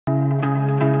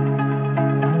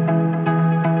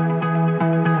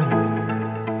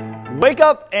Wake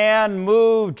up and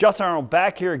move. Justin Arnold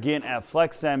back here again at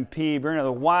Flex MP. Bringing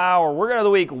another wow or workout of the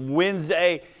week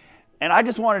Wednesday. And I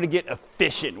just wanted to get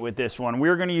efficient with this one.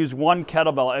 We're going to use one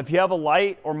kettlebell. If you have a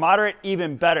light or moderate,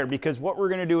 even better, because what we're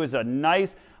going to do is a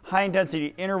nice high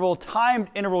intensity interval, timed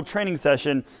interval training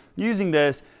session using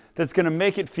this that's going to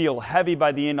make it feel heavy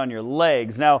by the end on your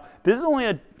legs. Now, this is only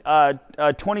a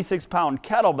 26-pound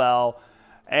kettlebell.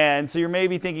 And so you're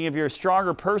maybe thinking, if you're a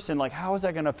stronger person, like, how is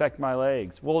that going to affect my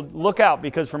legs? Well, look out,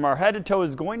 because from our head to toe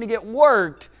is going to get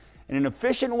worked in an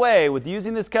efficient way with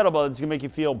using this kettlebell. It's going to make you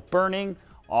feel burning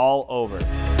all over.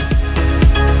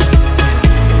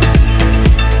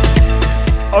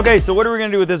 Okay, so what are we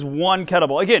going to do with this one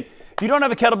kettlebell? Again, if you don't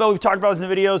have a kettlebell, we've talked about this in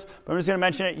the videos, but I'm just going to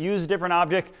mention it. Use a different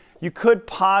object. You could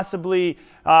possibly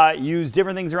use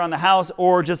different things around the house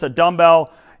or just a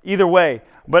dumbbell. Either way,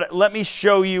 but let me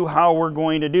show you how we're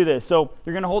going to do this. So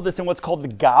you're going to hold this in what's called the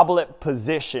goblet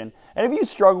position. And if you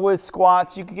struggle with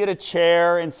squats, you can get a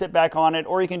chair and sit back on it,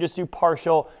 or you can just do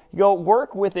partial. You go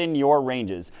work within your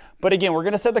ranges. But again, we're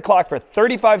going to set the clock for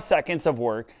 35 seconds of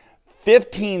work,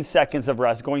 15 seconds of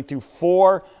rest, going through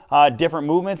 4 different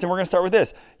movements. And we're going to start with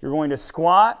this. You're going to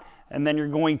squat, and then you're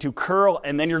going to curl,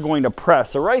 and then you're going to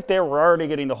press. So right there, we're already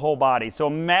getting the whole body. So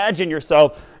imagine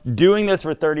yourself doing this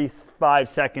for 35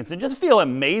 seconds and just feel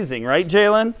amazing, right,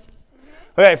 Jalen?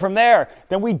 Okay, from there,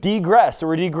 then we degress. So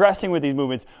we're degressing with these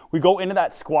movements. We go into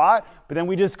that squat, but then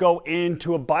we just go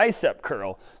into a bicep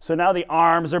curl. So now the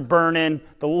arms are burning,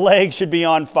 the legs should be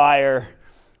on fire.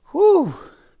 Whew.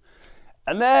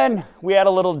 And then we add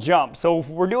a little jump. So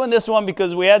we're doing this one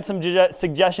because we had some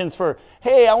suggestions for,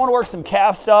 hey, I want to work some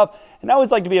calf stuff. And I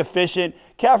always like to be efficient.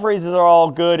 Calf raises are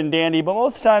all good and dandy, but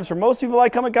most of the times for most people I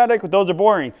come in contact with, those are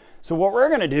boring. So what we're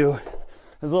going to do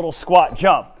is a little squat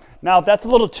jump. Now, if that's a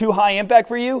little too high impact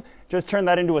for you, just turn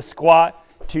that into a squat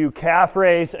to calf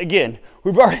raise. Again,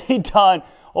 we've already done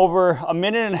over 1.5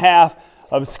 minutes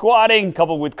of squatting,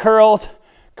 coupled with curls,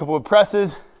 coupled with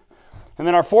presses. And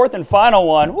then our fourth and final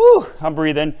one, woo, I'm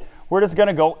breathing. We're just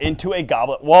gonna go into a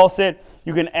goblet wall sit.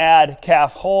 You can add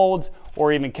calf holds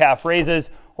or even calf raises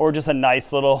or just a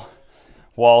nice little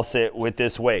wall sit with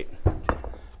this weight.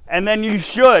 And then you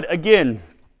should, again,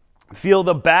 feel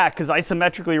the back, because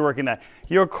isometrically you're working that.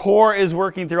 Your core is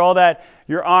working through all that.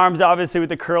 Your arms, obviously, with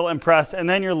the curl and press, and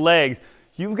then your legs.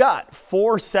 You've got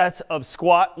 4 sets of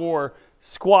squat or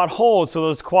squat holds, so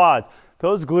those quads,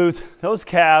 those glutes, those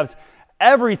calves,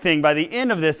 everything by the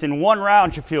end of this in one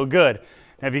round should feel good.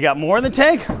 And if you got more in the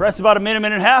tank, rest about 1.5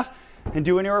 minutes, and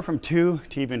do anywhere from 2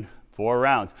 to even 4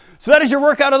 rounds. So that is your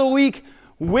workout of the week,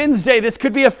 Wednesday. This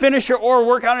could be a finisher or a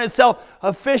workout in itself,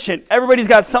 efficient. Everybody's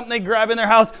got something they grab in their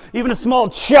house, even a small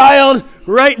child,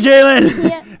 right, Jalen?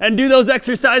 Yeah. And do those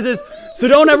exercises. So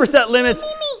don't ever set limits.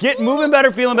 Get moving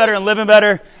better, feeling better, and living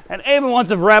better. And Ava wants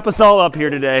to wrap us all up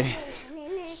here today.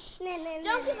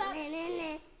 Don't give up.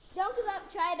 Don't give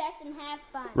up, try best, and have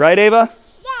fun. Right, Ava?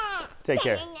 Yeah. Take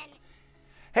care.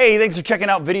 Hey, thanks for checking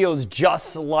out videos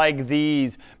just like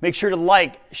these. Make sure to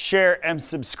like, share, and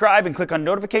subscribe, and click on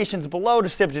notifications below to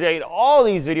stay up to date on all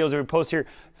these videos that we post here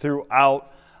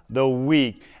throughout the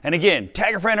week. And again,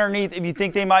 tag a friend underneath if you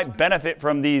think they might benefit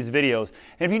from these videos.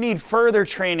 And if you need further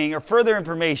training or further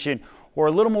information or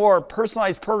a little more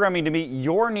personalized programming to meet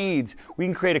your needs, we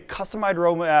can create a customized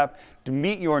roadmap to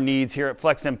meet your needs here at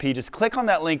Flex MP. Just click on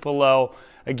that link below.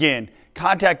 Again,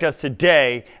 contact us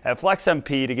today at Flex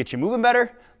MP to get you moving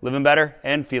better, living better,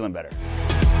 and feeling better.